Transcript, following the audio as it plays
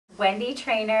Wendy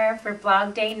Treynor for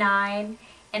Blog Day 9,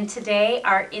 and today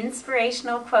our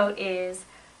inspirational quote is,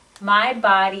 "My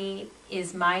body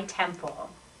is my temple."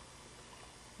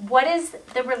 What is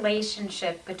the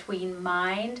relationship between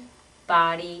mind,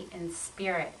 body, and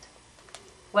spirit?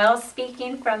 Well,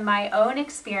 speaking from my own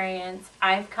experience,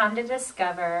 I've come to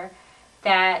discover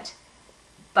that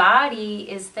body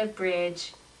is the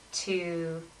bridge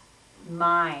to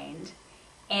mind,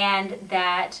 and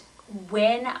that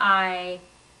when I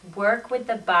work with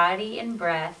the body and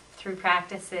breath through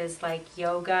practices like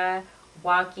yoga,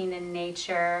 walking in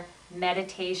nature,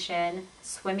 meditation,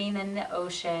 swimming in the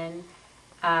ocean,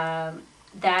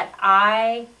 that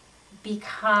I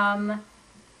become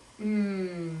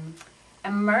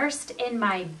immersed in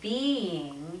my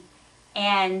being,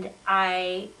 and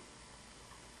I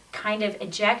kind of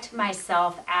eject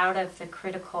myself out of the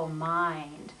critical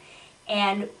mind.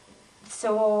 And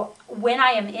so when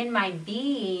I am in my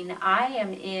being, I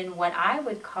am in what I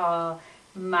would call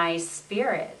my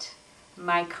spirit,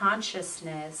 my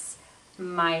consciousness,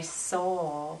 my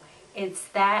soul. It's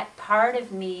that part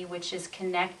of me which is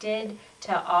connected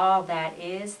to all that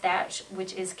is, that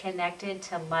which is connected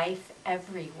to life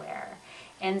everywhere.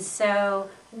 And so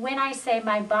when I say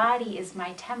my body is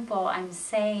my temple, I'm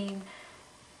saying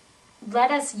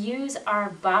let us use our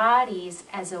bodies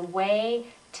as a way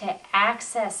to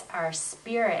access our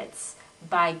spirits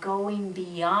by going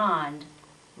beyond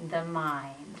the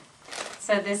mind.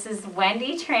 So this is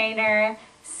Wendy Treynor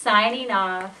signing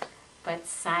off, but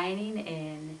signing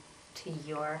in to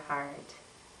your heart.